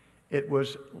 It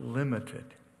was limited.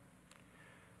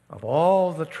 Of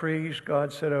all the trees,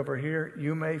 God said over here,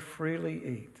 you may freely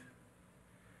eat.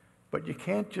 But you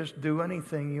can't just do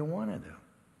anything you want to do.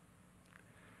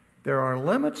 There are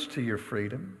limits to your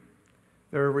freedom.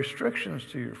 There are restrictions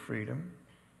to your freedom.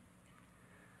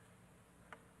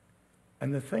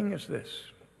 And the thing is this,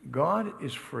 God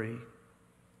is free,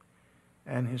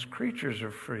 and his creatures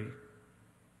are free.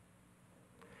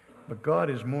 But God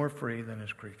is more free than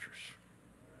his creatures.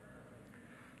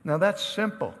 Now that's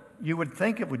simple. You would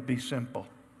think it would be simple.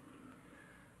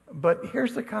 But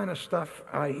here's the kind of stuff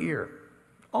I hear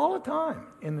all the time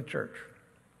in the church.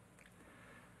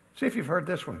 See if you've heard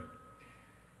this one.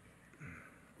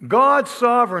 God's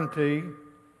sovereignty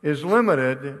is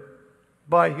limited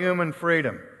by human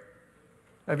freedom.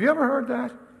 Have you ever heard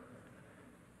that?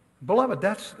 Beloved,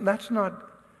 that's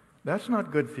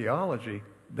not good theology.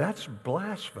 That's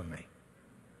blasphemy.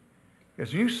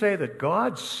 Because you say that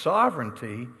God's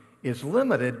sovereignty is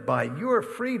limited by your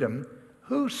freedom.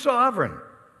 Who's sovereign?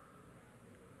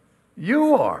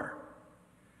 You are.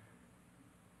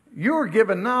 You're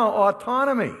given now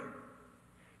autonomy.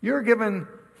 You're given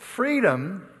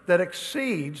freedom that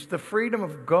exceeds the freedom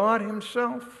of God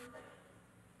himself.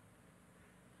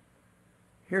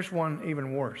 Here's one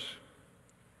even worse.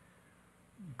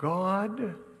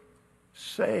 God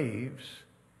saves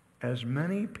as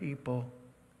many people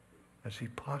as he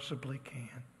possibly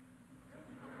can.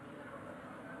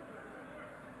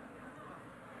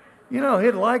 You know,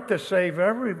 he'd like to save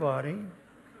everybody.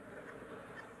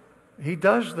 He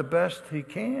does the best he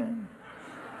can.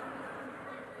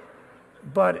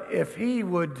 But if he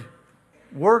would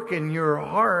work in your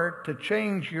heart to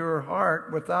change your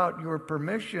heart without your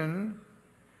permission,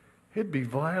 he'd be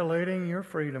violating your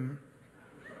freedom.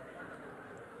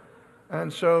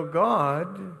 And so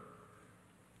God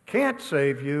can't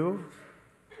save you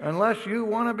unless you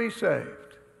want to be saved.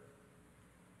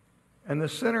 And the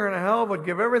sinner in hell would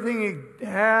give everything he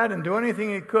had and do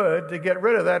anything he could to get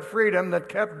rid of that freedom that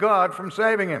kept God from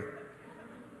saving him.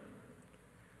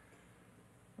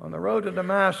 On the road to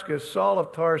Damascus, Saul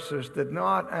of Tarsus did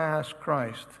not ask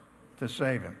Christ to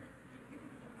save him.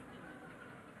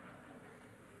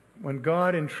 When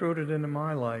God intruded into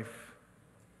my life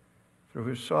through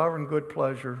his sovereign good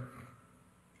pleasure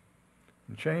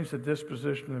and changed the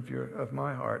disposition of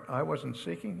my heart, I wasn't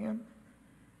seeking him.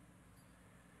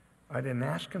 I didn't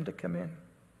ask him to come in.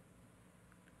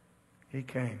 He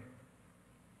came.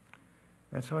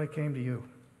 That's how he came to you.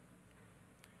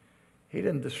 He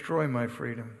didn't destroy my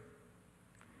freedom.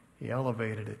 He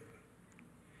elevated it.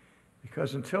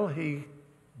 Because until he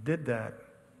did that,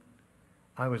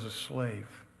 I was a slave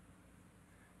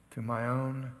to my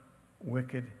own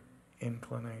wicked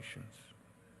inclinations.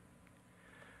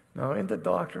 Now, in the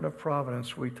doctrine of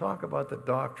providence, we talk about the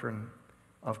doctrine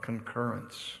of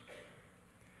concurrence.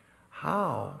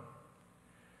 How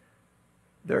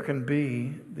there can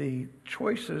be the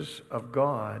choices of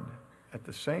God at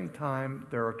the same time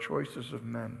there are choices of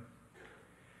men,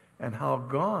 and how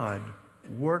God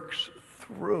works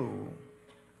through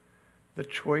the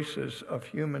choices of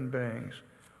human beings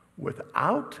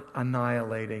without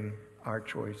annihilating our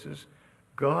choices.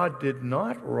 God did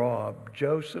not rob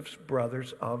Joseph's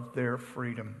brothers of their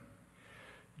freedom.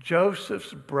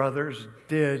 Joseph's brothers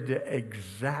did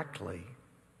exactly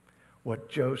what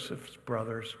Joseph's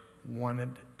brothers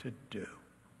wanted to do.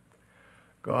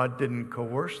 God didn't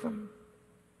coerce them.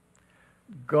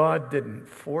 God didn't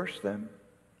force them.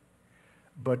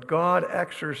 But God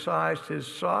exercised his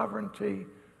sovereignty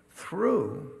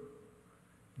through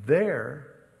their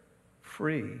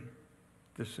free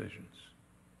decisions.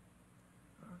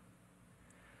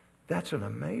 That's an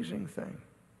amazing thing.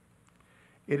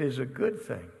 It is a good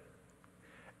thing.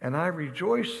 And I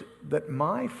rejoice that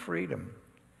my freedom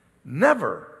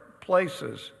never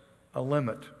places a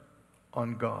limit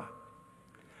on God.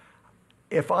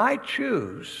 If I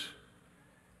choose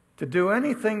to do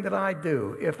anything that I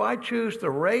do, if I choose to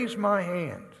raise my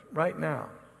hand right now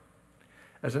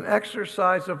as an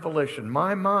exercise of volition,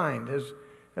 my mind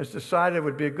has decided it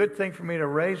would be a good thing for me to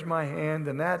raise my hand,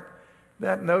 and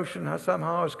that notion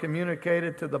somehow is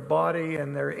communicated to the body,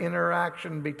 and their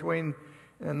interaction between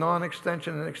a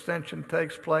non-extension and extension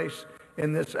takes place,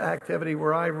 in this activity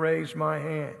where I raise my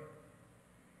hand.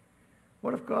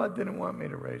 What if God didn't want me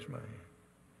to raise my hand?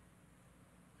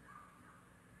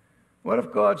 What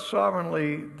if God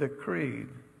sovereignly decreed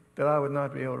that I would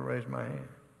not be able to raise my hand?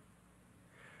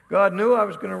 God knew I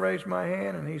was going to raise my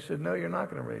hand, and he said, no, you're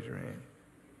not going to raise your hand.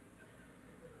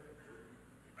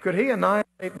 Could he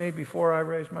annihilate me before I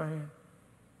raise my hand?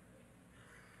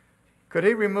 Could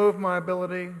he remove my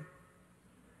ability?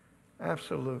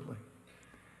 Absolutely.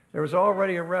 There was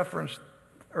already a reference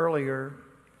earlier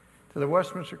to the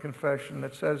Westminster Confession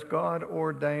that says God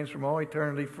ordains from all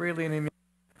eternity freely and immediately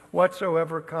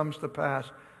whatsoever comes to pass,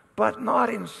 but not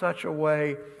in such a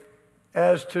way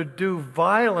as to do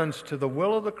violence to the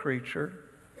will of the creature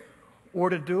or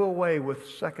to do away with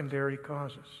secondary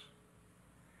causes.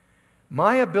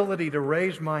 My ability to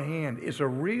raise my hand is a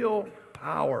real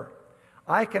power.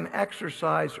 I can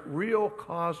exercise real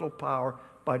causal power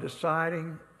by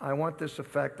deciding I want this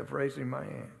effect of raising my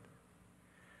hand.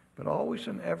 But always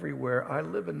and everywhere, I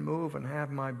live and move and have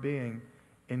my being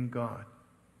in God.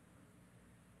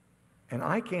 And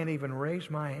I can't even raise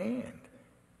my hand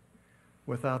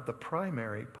without the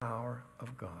primary power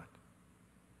of God.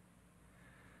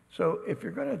 So if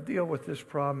you're going to deal with this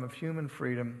problem of human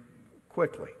freedom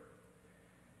quickly,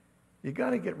 you got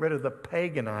to get rid of the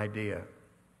pagan idea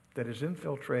that has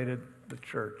infiltrated the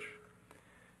church,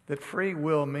 that free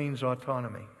will means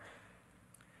autonomy,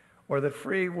 or that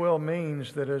free will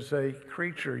means that as a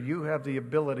creature you have the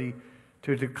ability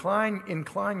to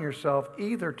incline yourself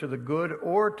either to the good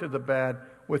or to the bad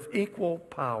with equal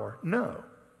power. No.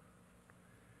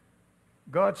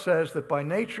 God says that by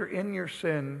nature in your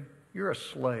sin, you're a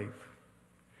slave.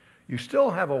 You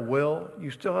still have a will, you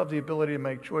still have the ability to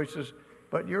make choices,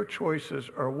 but your choices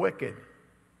are wicked.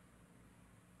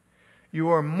 You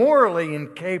are morally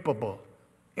incapable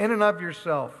in and of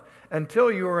yourself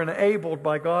until you are enabled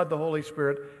by God the Holy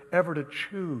Spirit ever to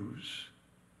choose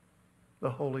the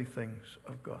holy things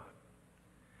of God.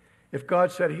 If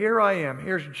God said, here I am,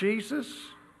 here's Jesus,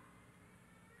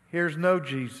 here's no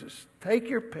Jesus, take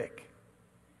your pick.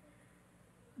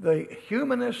 The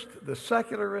humanist, the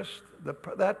secularist,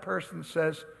 that person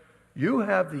says, you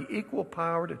have the equal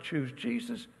power to choose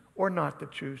Jesus or not to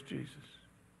choose Jesus.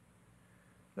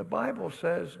 The Bible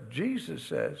says, Jesus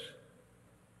says,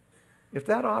 if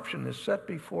that option is set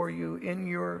before you in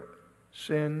your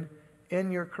sin,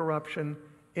 in your corruption,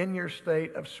 in your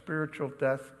state of spiritual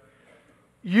death,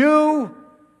 you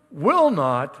will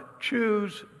not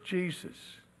choose Jesus.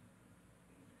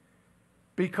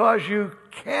 Because you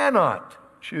cannot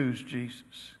choose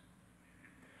Jesus.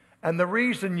 And the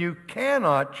reason you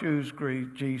cannot choose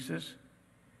Jesus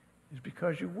is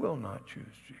because you will not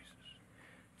choose Jesus.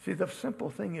 See, the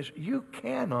simple thing is you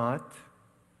cannot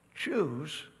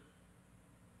choose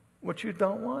what you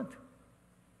don't want.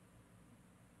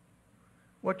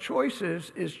 What choice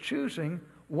is choosing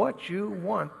what you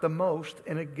want the most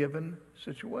in a given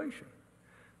situation.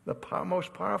 The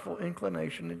most powerful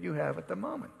inclination that you have at the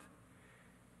moment.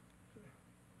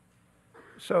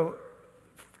 So,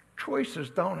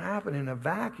 choices don't happen in a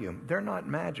vacuum. They're not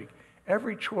magic.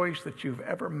 Every choice that you've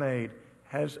ever made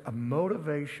has a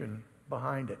motivation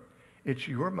behind it. It's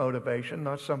your motivation,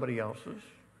 not somebody else's.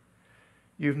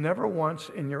 You've never once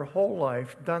in your whole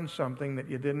life done something that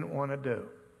you didn't want to do.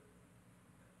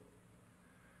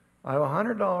 I have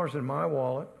 $100 in my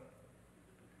wallet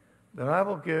that I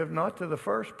will give not to the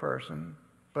first person,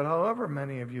 but however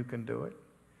many of you can do it,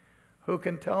 who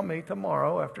can tell me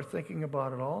tomorrow, after thinking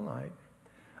about it all night,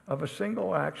 of a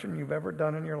single action you've ever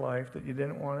done in your life that you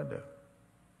didn't want to do.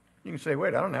 You can say,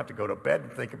 wait, I don't have to go to bed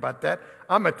and think about that.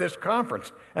 I'm at this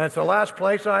conference, and it's the last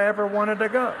place I ever wanted to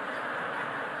go.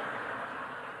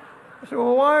 I said,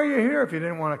 well, why are you here if you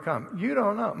didn't want to come? You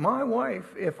don't know. My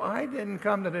wife, if I didn't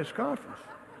come to this conference,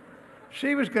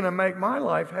 she was going to make my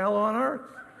life hell on earth.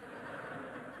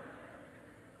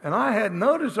 And I had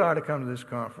no desire to come to this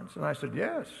conference. And I said,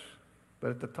 yes.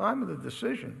 But at the time of the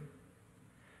decision,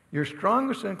 your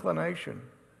strongest inclination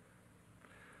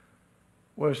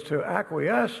was to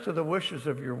acquiesce to the wishes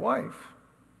of your wife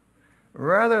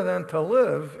rather than to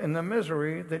live in the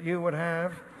misery that you would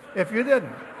have if you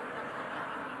didn't.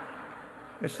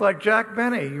 It's like Jack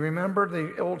Benny. You remember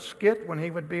the old skit when he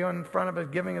would be in front of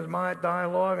it giving his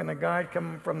dialogue, and the guy would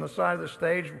come from the side of the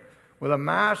stage with a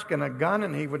mask and a gun,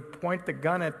 and he would point the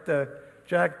gun at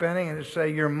Jack Benny and he'd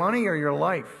say, your money or your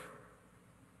life?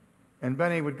 And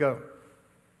Benny would go.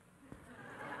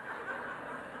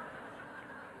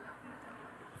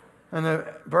 And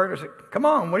the burglar said, come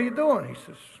on, what are you doing? He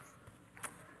says,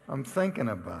 I'm thinking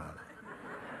about it.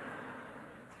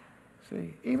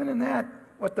 See, even in that,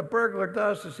 what the burglar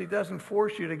does is he doesn't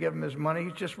force you to give him his money.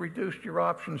 He's just reduced your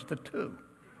options to 2.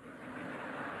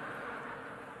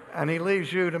 And he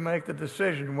leaves you to make the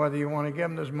decision whether you want to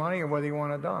give him his money or whether you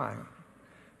want to die.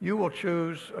 You will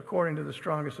choose according to the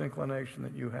strongest inclination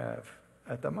that you have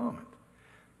at the moment.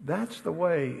 That's the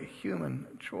way human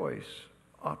choice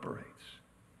operates.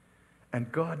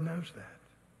 And God knows that.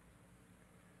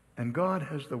 And God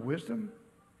has the wisdom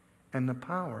and the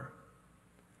power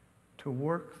to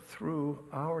work through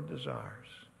our desires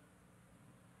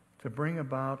to bring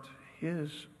about His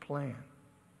plan.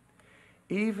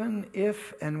 Even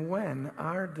if and when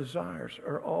our desires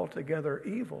are altogether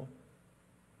evil,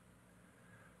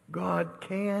 God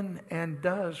can and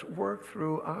does work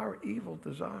through our evil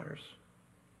desires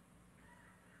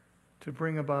to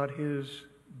bring about His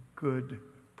good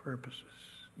purposes.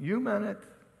 You meant it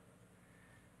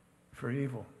for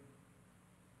evil,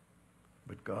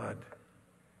 but God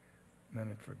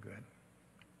meant it for good.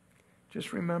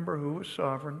 Just remember who is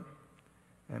sovereign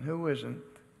and who isn't,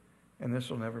 and this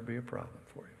will never be a problem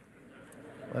for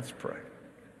you. Let's pray.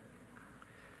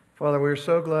 Father, we are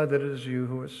so glad that it is you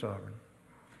who is sovereign.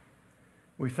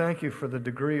 We thank you for the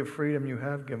degree of freedom you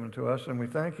have given to us, and we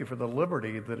thank you for the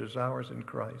liberty that is ours in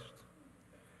Christ.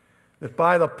 That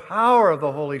by the power of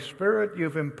the Holy Spirit,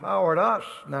 you've empowered us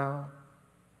now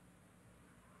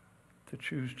to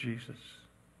choose Jesus,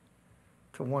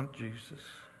 to want Jesus,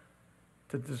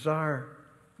 to desire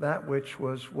that which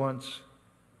was once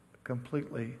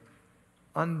completely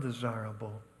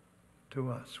undesirable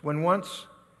to us. When once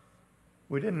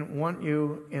we didn't want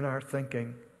you in our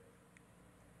thinking,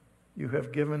 you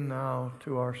have given now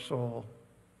to our soul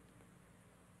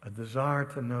a desire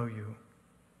to know you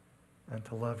and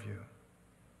to love you.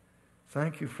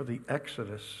 Thank you for the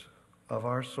exodus of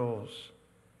our souls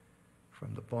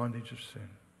from the bondage of sin.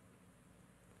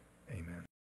 Amen.